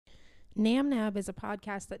NAMNAB is a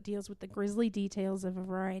podcast that deals with the grisly details of a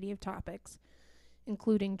variety of topics,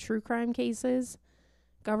 including true crime cases,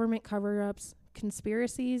 government cover-ups,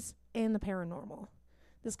 conspiracies, and the paranormal.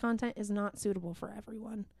 This content is not suitable for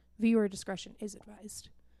everyone. Viewer discretion is advised.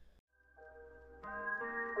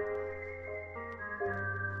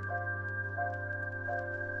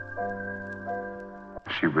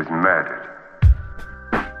 She was murdered.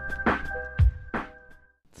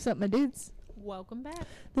 What's up, my dudes? Welcome back.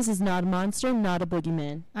 This is not a monster, not a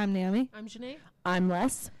boogeyman. I'm Naomi. I'm Janae. I'm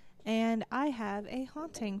Les. And I have a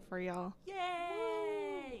haunting for y'all.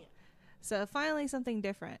 Yay! So finally something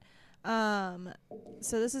different.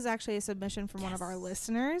 So this is actually a submission from one of our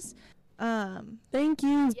listeners. Thank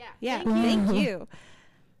you. Yeah, thank you.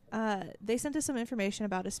 They sent us some information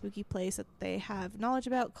about a spooky place that they have knowledge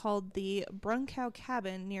about called the Brunckow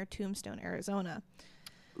Cabin near Tombstone, Arizona.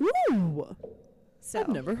 Ooh. So I've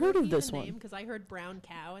never heard of this one. Because I heard brown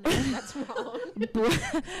cow, and I think that's wrong.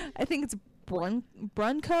 I think it's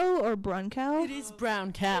Brunckow or Brunckow. It is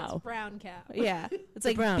brown cow. It's brown cow. Yeah, it's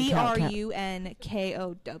like brown cow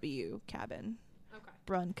Brunkow cabin. Okay.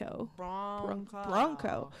 Brunckow.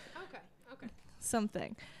 Brunckow. Okay.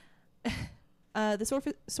 Something. The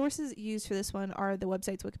sources used for this one are the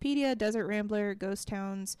websites Wikipedia, Desert Rambler, Ghost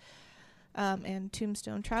Towns, and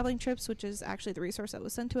Tombstone Traveling Trips, which is actually the resource that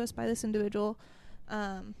was sent to us by this individual,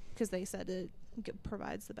 because they said it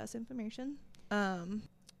provides the best information.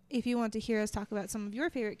 If you want to hear us talk about some of your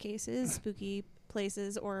favorite cases, spooky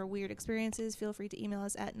places, or weird experiences, feel free to email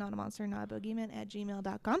us at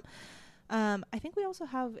notamonsternotaboogeyman@gmail.com. I think we also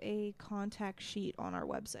have a contact sheet on our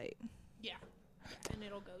website. Yeah. And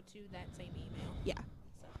it'll go to that same email. Yeah.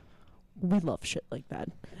 We love shit like that.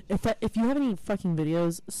 If you have any fucking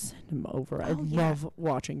videos, send them over. I love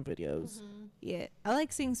watching videos. Mm-hmm. Yeah, I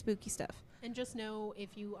like seeing spooky stuff. And just know,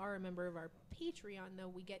 if you are a member of our Patreon, though,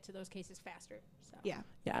 we get to those cases faster. So. Yeah.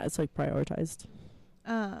 Yeah, it's like prioritized.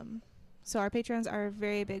 So our patrons are a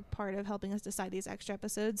very big part of helping us decide these extra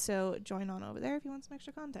episodes, so join on over there if you want some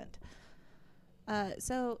extra content.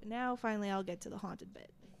 So now finally I'll get to the haunted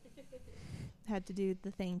bit. Had to do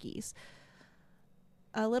the thankies.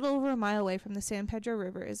 A little over a mile away from the San Pedro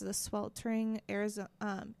River is the sweltering Arizona.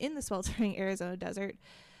 In the sweltering Arizona desert,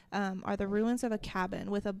 are the ruins of a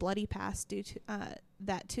cabin with a bloody past due to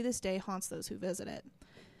that to this day haunts those who visit it.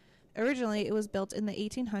 Originally, it was built in the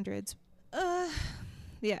 1800s.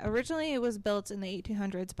 Originally it was built in the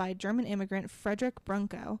 1800s by German immigrant Frederick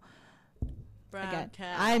Brunckow. Brown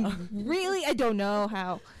cow. I don't know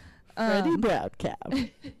how. Freddie Brown cow.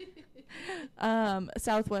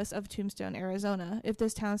 Southwest of Tombstone, Arizona. If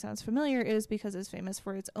this town sounds familiar, it is because it's famous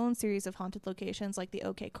for its own series of haunted locations like the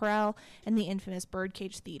OK Corral and the infamous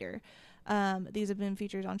Birdcage Theater. These have been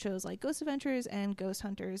featured on shows like Ghost Adventures and Ghost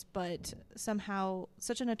Hunters, but somehow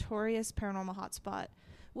such a notorious paranormal hotspot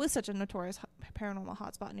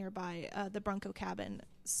nearby, the Brunckow Cabin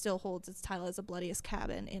still holds its title as the bloodiest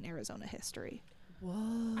cabin in Arizona history.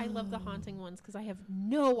 Whoa. I love the haunting ones because I have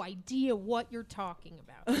no idea what you're talking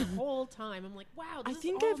about the whole time. I'm like, wow, I this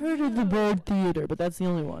think is all I've heard of the Bird Theater, but that's the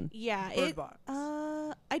only one. Yeah, Bird Box.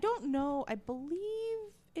 I don't know. I believe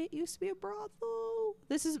it used to be a brothel.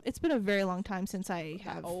 It's been a very long time since I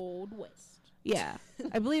have. Old West. Yeah,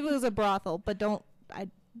 I believe it was a brothel, but don't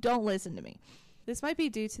listen to me. This might be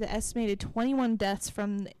due to the estimated 21 deaths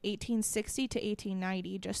from 1860 to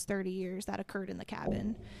 1890, just 30 years, that occurred in the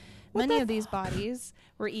cabin. Many of these bodies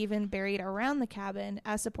were even buried around the cabin,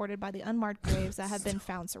 as supported by the unmarked graves that have been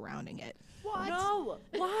found surrounding it. What? No.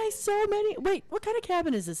 Why so many? Wait, what kind of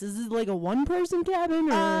cabin is this? Is it like a one-person cabin?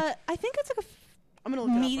 Or? I think it's like I'm gonna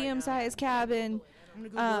look it up medium-sized cabin. I'm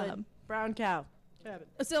gonna Google it. Brown cow cabin.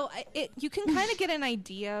 So you can kind of get an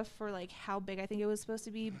idea for like how big I think it was supposed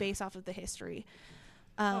to be based off of the history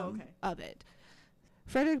of it.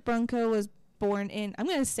 Frederick Brunckow was born in, I'm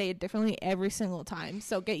going to say it differently every single time,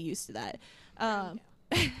 so get used to that.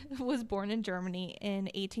 Was born in Germany in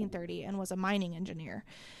 1830 and was a mining engineer.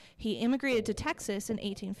 He immigrated to Texas in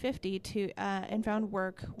 1850 and found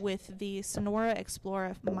work with the Sonora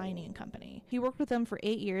Explorer Mining Company. He worked with them for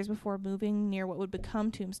 8 years before moving near what would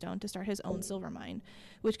become Tombstone to start his own silver mine,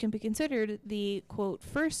 which can be considered the, quote,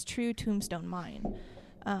 first true tombstone mine.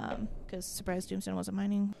 Because, surprise, Tombstone wasn't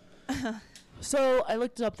mining. So I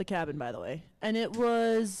looked up the cabin, by the way, and it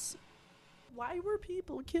was... Why were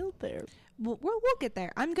people killed there? We'll get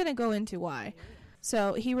there. I'm going to go into why.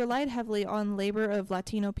 So he relied heavily on labor of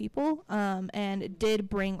Latino people, and did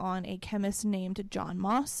bring on a chemist named John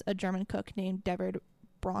Moss, a German cook named Deverd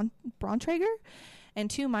Brauntrager,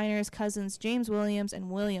 and two miners, cousins James Williams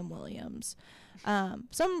and William Williams.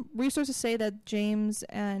 Some resources say that James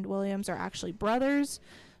and Williams are actually brothers,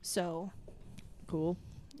 So, Cool.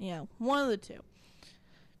 yeah, one of the two.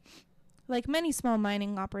 Like many small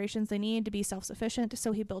mining operations, they needed to be self-sufficient,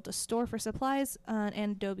 so he built a store for supplies and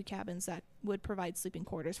adobe cabins that would provide sleeping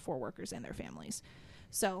quarters for workers and their families.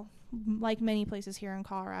 So, like many places here in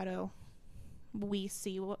Colorado, we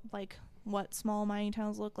see what small mining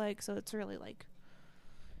towns look like. So it's really like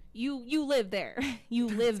you live there. You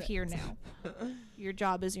live here now. Your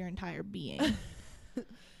job is your entire being.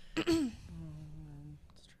 That's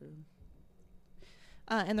true.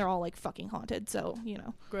 And they're all like fucking haunted, so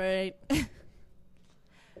Great.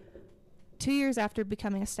 2 years after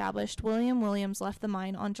becoming established, William Williams left the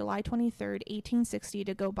mine on July 23rd, 1860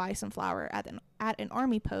 to go buy some flour at an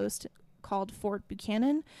army post called Fort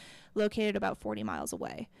Buchanan, located about 40 miles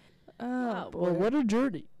away. Well, what a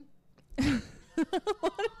journey.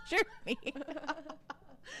 What a journey.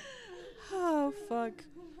 Oh, fuck.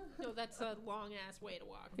 No, that's a long ass way to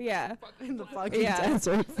walk. Yeah. In the fucking Yeah.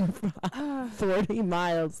 desert. 40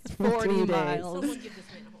 miles. For 40 3 days. miles. Someone give this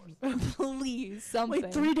man a horse. Please, something.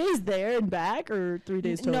 Wait, 3 days there and back, or 3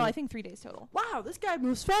 days total? No, I think 3 days total. Wow, this guy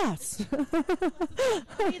moves fast.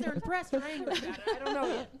 I'm either impressed or angry about it. I don't know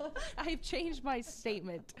yet. I've changed my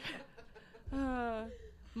statement.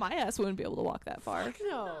 My ass wouldn't be able to walk that far.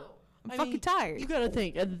 No. I'm fucking tired. You gotta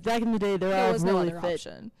think. Back in the day, they're There all was no really other fit.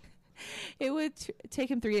 option. It would take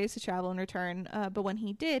him 3 days to travel and return, but when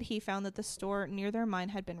he did, he found that the store near their mine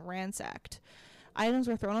had been ransacked. Items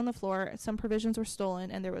were thrown on the floor, some provisions were stolen,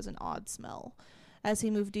 and there was an odd smell. As he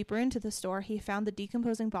moved deeper into the store, he found the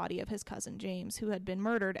decomposing body of his cousin James, who had been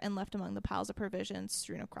murdered and left among the piles of provisions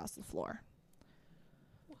strewn across the floor.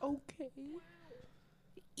 Okay.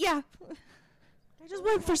 Yeah. I just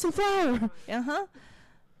went for some flour. Uh-huh.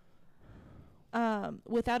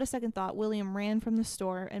 Without a second thought, William ran from the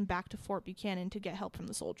store and back to Fort Buchanan to get help from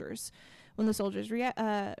the soldiers. When the soldiers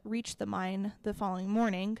reached the mine the following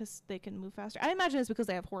morning, because they can move faster. I imagine it's because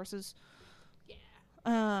they have horses. Yeah.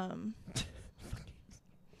 Maybe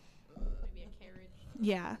a carriage.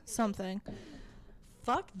 Yeah, something.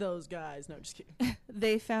 Fuck those guys. No, just kidding.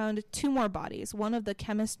 They found 2 more bodies. One of the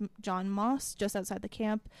chemist John Moss just outside the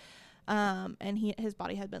camp, and his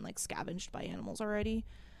body had been like scavenged by animals already.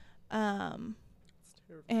 And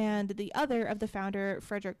the other of the founder,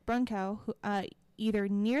 Frederick Brunckow, who, either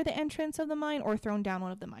near the entrance of the mine or thrown down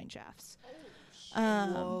one of the mine shafts.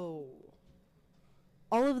 Whoa.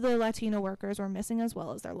 All of the Latino workers were missing, as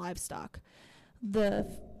well as their livestock. The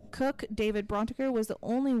cook, David Brontiger, was the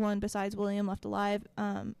only one besides William left alive,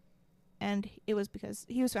 and it was because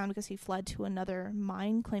he was found because he fled to another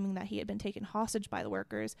mine, claiming that he had been taken hostage by the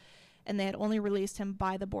workers, and they had only released him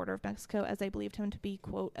by the border of Mexico, as they believed him to be,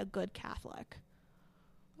 quote, a good Catholic.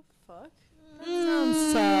 Fuck? That sounds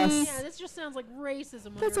sus. Yeah, this just sounds like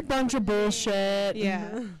racism. That's under a bunch of different bullshit. Yeah.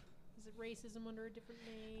 name. Is it racism under a different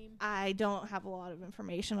name? I don't have a lot of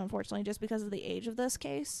information, unfortunately, just because of the age of this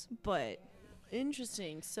case, but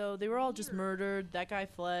Interesting. So they were all just murdered. That guy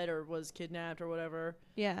fled or was kidnapped or whatever.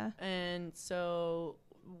 yeah. And so,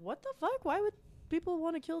 what the fuck? Why would people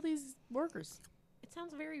want to kill these workers? It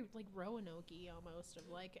sounds very like Roanoke almost, of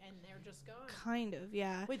like, and they're just gone. Kind of,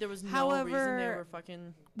 yeah. Wait, there was no However, reason they were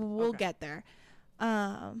fucking... We'll Okay. get there.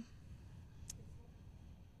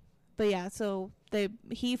 But yeah, so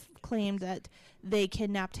he claimed that they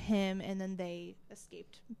kidnapped him and then they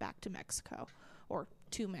escaped back to Mexico, or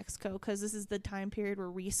to Mexico, because this is the time period where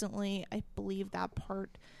recently I believe that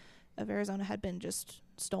part of Arizona had been just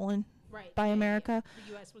stolen Right. by yeah, America. Yeah.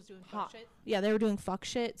 The U.S. was doing fuck shit. Yeah, they were doing fuck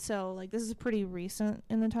shit, so like this is pretty recent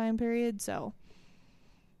in the time period, so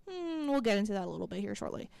we'll get into that a little bit here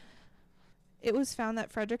shortly. It was found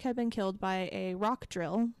that Frederick had been killed by a rock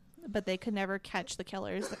drill, but they could never catch the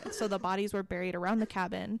killers, so the bodies were buried around the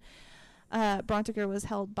cabin. Brontiger was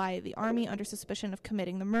held by the army under suspicion of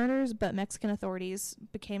committing the murders, but Mexican authorities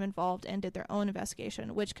became involved and did their own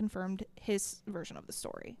investigation, which confirmed his version of the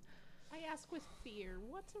story. I ask with fear,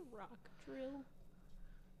 what's a rock drill?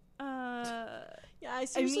 Yeah, I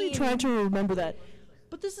seriously mean- tried to remember that.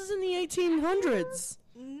 But this is in the 1800s.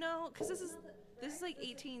 No, because this is like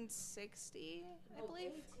 1860, I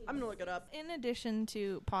believe. I'm going to look it up. In addition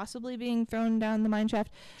to possibly being thrown down the mine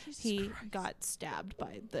shaft, Jesus he Christ. got stabbed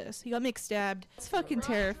by this. He got mixed stabbed. It's fucking Rock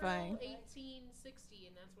terrifying. drill, 1860,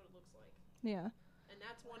 and that's what it looks like. Yeah. And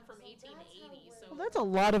that's one from 1880. So Well, that's a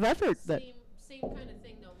lot of effort. That same kind of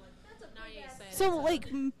thing though. Like Naya said. So it's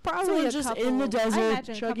like a- probably Someone a just couple, in the I desert,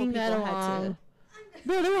 imagine a couple chugging that people had along. to.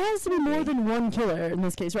 No, there has to be more than one killer in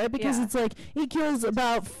this case, right? Because Yeah. it's like he kills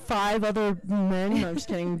about 5 other men. No, I'm just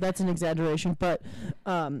kidding. That's an exaggeration. But,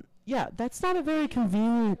 yeah, that's not a very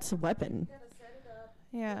convenient weapon.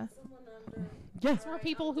 Yeah. Yeah. It's for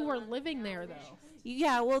people who are living there though.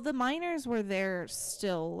 Yeah, well, the miners were there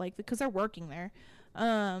still, like, because they're working there. So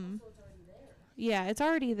it's already there. Yeah, it's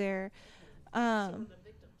already there. So are the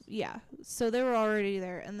victims. Yeah, so they were already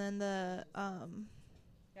there, and then the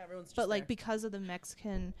Yeah, everyone's just but like there. because of the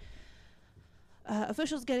Mexican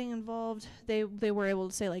officials getting involved, they were able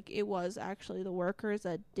to say like it was actually the workers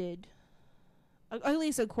that did, at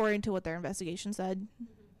least according to what their investigation said,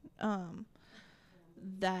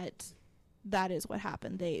 that is what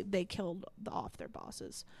happened. They killed off their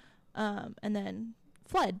bosses, and then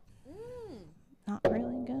fled. Not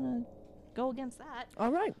really gonna go against that.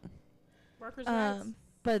 All right. Workers' rights.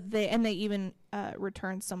 But they even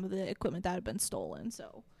returned some of the equipment that had been stolen.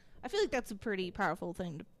 So I feel like that's a pretty powerful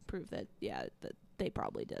thing to prove that that they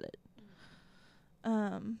probably did it.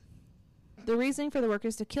 The reasoning for the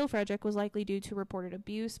workers to kill Frederick was likely due to reported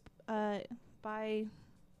abuse by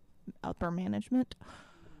upper management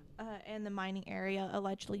and the mining area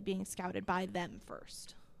allegedly being scouted by them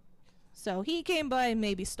first. So he came by and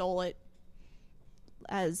maybe stole it,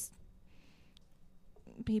 as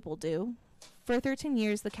people do. For 13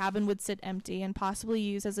 years, the cabin would sit empty and possibly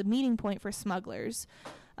used as a meeting point for smugglers,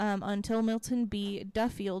 until Milton B.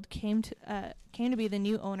 Duffield came to be the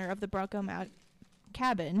new owner of the Brunckow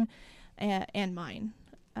cabin and mine.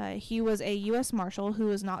 He was a U.S. Marshal who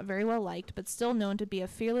was not very well liked, but still known to be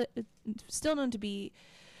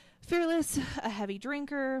fearless, a heavy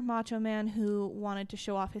drinker, macho man who wanted to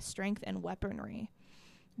show off his strength and weaponry.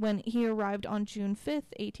 When he arrived on June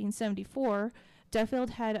 5th, 1874,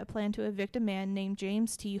 Duffield had a plan to evict a man named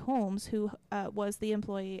James T. Holmes, who was the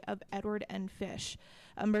employee of Edward N. Fish,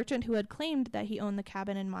 a merchant who had claimed that he owned the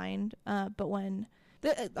cabin and mine. But when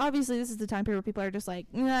obviously this is the time period where people are just like,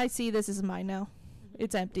 I see this is mine now.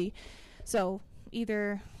 It's empty. So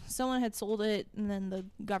either someone had sold it and then the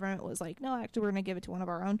government was like, no, actually we're going to give it to one of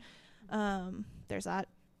our own. There's that.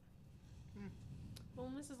 Well,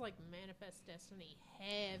 and this is like Manifest Destiny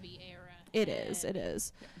heavy era. It is. It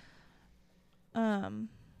is.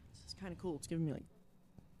 This is kind of cool. It's giving me like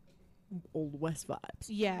Old West vibes.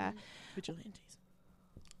 Yeah. Vigilantes.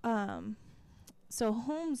 So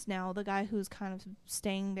Holmes now, the guy who's kind of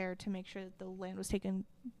staying there to make sure that the land was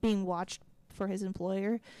being watched for his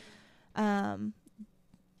employer,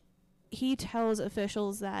 he tells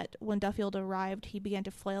officials that when Duffield arrived, he began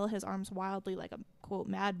to flail his arms wildly like a, quote,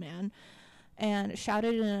 madman, and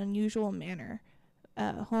shouted in an unusual manner.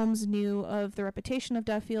 Holmes knew of the reputation of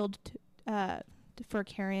Duffield for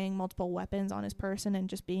carrying multiple weapons on his person and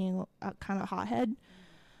just being a kind of hothead.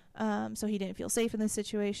 So he didn't feel safe in this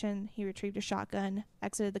situation. He retrieved a shotgun,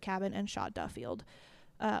 exited the cabin, and shot Duffield,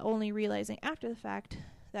 only realizing after the fact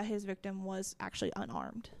that his victim was actually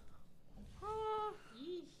unarmed.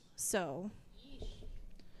 So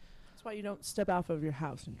that's why you don't step out of your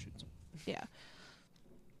house and shoot someone. Yeah.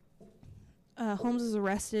 Holmes was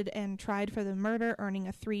arrested and tried for the murder, earning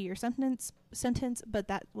a 3-year sentence, but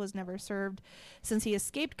that was never served since he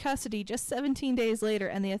escaped custody just 17 days later,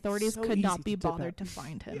 and the authorities could not be bothered to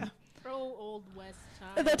find him. Yeah. Pro Old West time.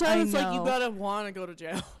 At that time, it's like you know. gotta want to go to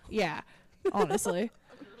jail. Yeah, honestly.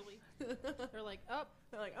 Literally. They're like, oh,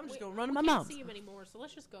 They're like, I'm just gonna run to we my can't mom's. see him anymore, so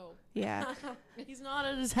let's just go. Yeah. He's not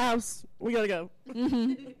at his house. We gotta go.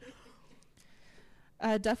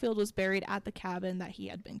 Duffield was buried at the cabin that he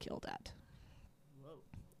had been killed at.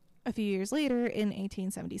 A few years later, in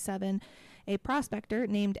 1877, a prospector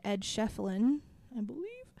named Ed Shefflin, I believe,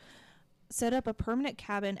 set up a permanent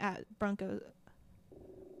cabin at Brunckow.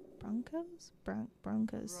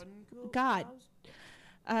 God.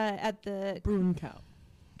 At the Brunckow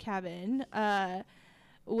cabin,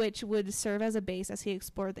 which would serve as a base as he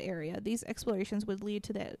explored the area. These explorations would lead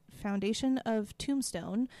to the foundation of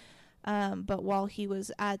Tombstone, but while he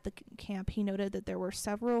was at the camp, he noted that there were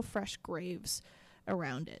several fresh graves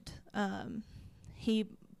around it. I hate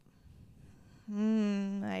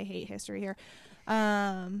history here.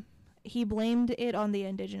 He blamed it on the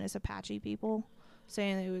indigenous Apache people,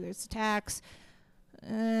 saying that there's attacks.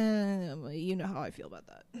 You know how I feel about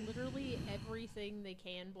that. Literally everything they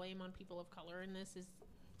can blame on people of color in this is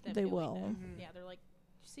them They doing will. that. Mm-hmm. Yeah, they're like,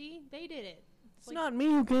 see, they did it. It's like, not me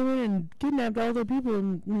who came in and kidnapped all their people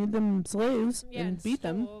and made them slaves and beat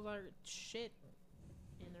them. All their shit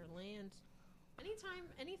in their land.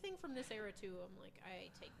 Anything from this era too, I'm like, I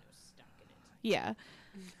take no stock in it. Yeah.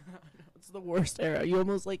 It's the worst era. You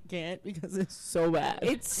almost like can't because it's so bad.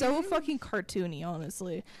 It's so fucking cartoony,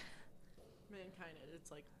 honestly. Mankind,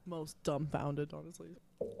 it's like most dumbfounded, honestly.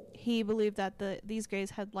 He believed that these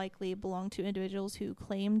graves had likely belonged to individuals who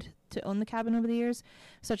claimed to own the cabin over the years,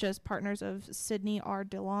 such as partners of Sidney R.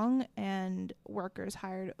 DeLong and workers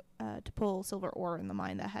hired to pull silver ore in the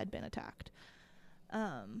mine that had been attacked.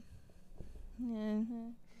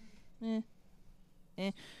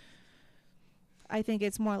 I think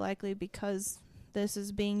it's more likely because this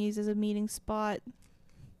is being used as a meeting spot.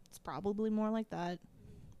 It's probably more like that.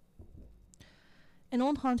 An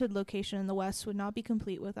old haunted location in the West would not be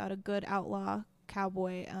complete without a good outlaw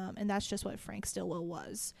cowboy, and that's just what Frank Stillwell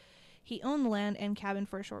was. He owned the land and cabin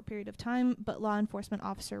for a short period of time, but law enforcement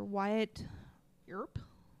officer Wyatt Earp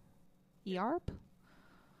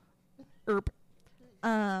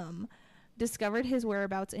discovered his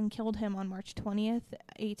whereabouts and killed him on March 20th,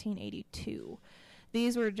 1882.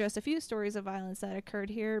 These were just a few stories of violence that occurred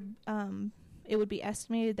here. It would be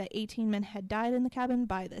estimated that 18 men had died in the cabin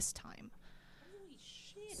by this time. Holy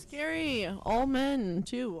shit. Scary. All men,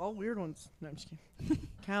 too. All weird ones. No, I'm just kidding.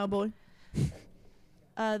 Cowboy.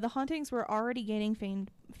 The hauntings were already gaining fame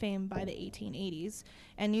by the 1880s,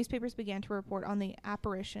 and newspapers began to report on the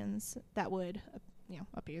apparitions that would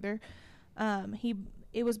appear there.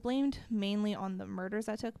 It was blamed mainly on the murders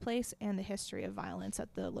that took place and the history of violence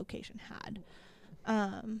that the location had.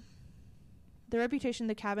 The reputation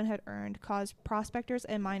the cabin had earned caused prospectors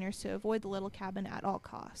and miners to avoid the little cabin at all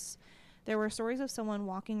costs. There were stories of someone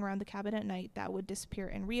walking around the cabin at night that would disappear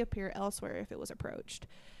and reappear elsewhere if it was approached.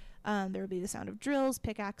 There would be the sound of drills,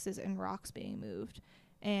 pickaxes, and rocks being moved,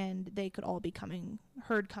 and they could all be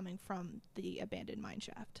heard coming from the abandoned mine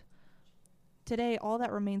shaft. Today, all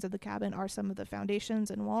that remains of the cabin are some of the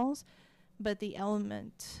foundations and walls, but the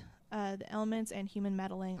elements and human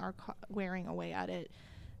meddling are wearing away at it,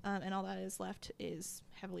 and all that is left is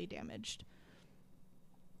heavily damaged.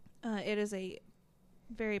 It is a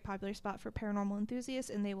very popular spot for paranormal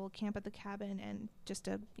enthusiasts, and they will camp at the cabin and just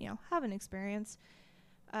to have an experience.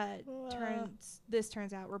 This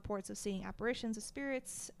turns out reports of seeing apparitions of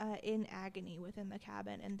spirits in agony within the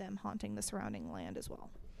cabin and them haunting the surrounding land as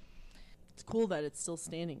well. It's cool that it's still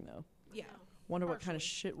standing, though. Yeah. Wonder what kind of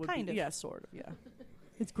shit would kind be. of. Yeah, sort of, yeah.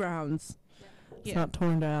 It's grounds. Yeah. It's not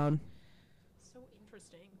torn down. So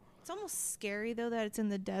interesting. It's almost scary, though, that it's in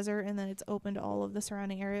the desert and then it's open to all of the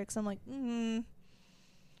surrounding area, because I'm like,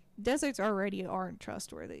 deserts already aren't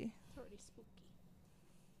trustworthy. It's already spooky.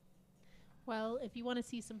 Well, if you want to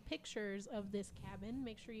see some pictures of this cabin,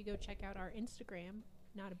 make sure you go check out our Instagram,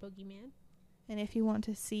 Not a Boogeyman. And if you want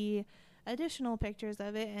to see additional pictures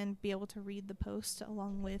of it and be able to read the post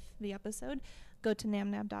along with the episode, go to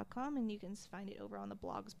namnab.com and you can find it over on the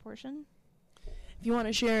blogs portion. If you want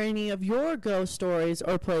to share any of your ghost stories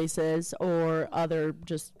or places or other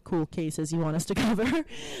just cool cases you want us to cover,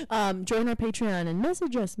 join our Patreon and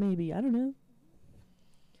message us maybe. I don't know.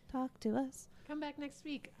 Talk to us. Come back next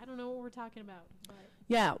week. I don't know what we're talking about. But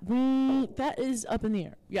Yeah, that is up in the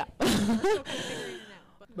air. Yeah. we're still kind of figuring it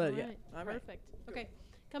out. But yeah. All right. Perfect. Okay.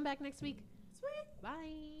 Come back next week. Sweet.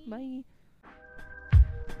 Bye.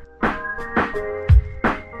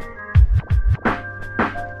 Bye.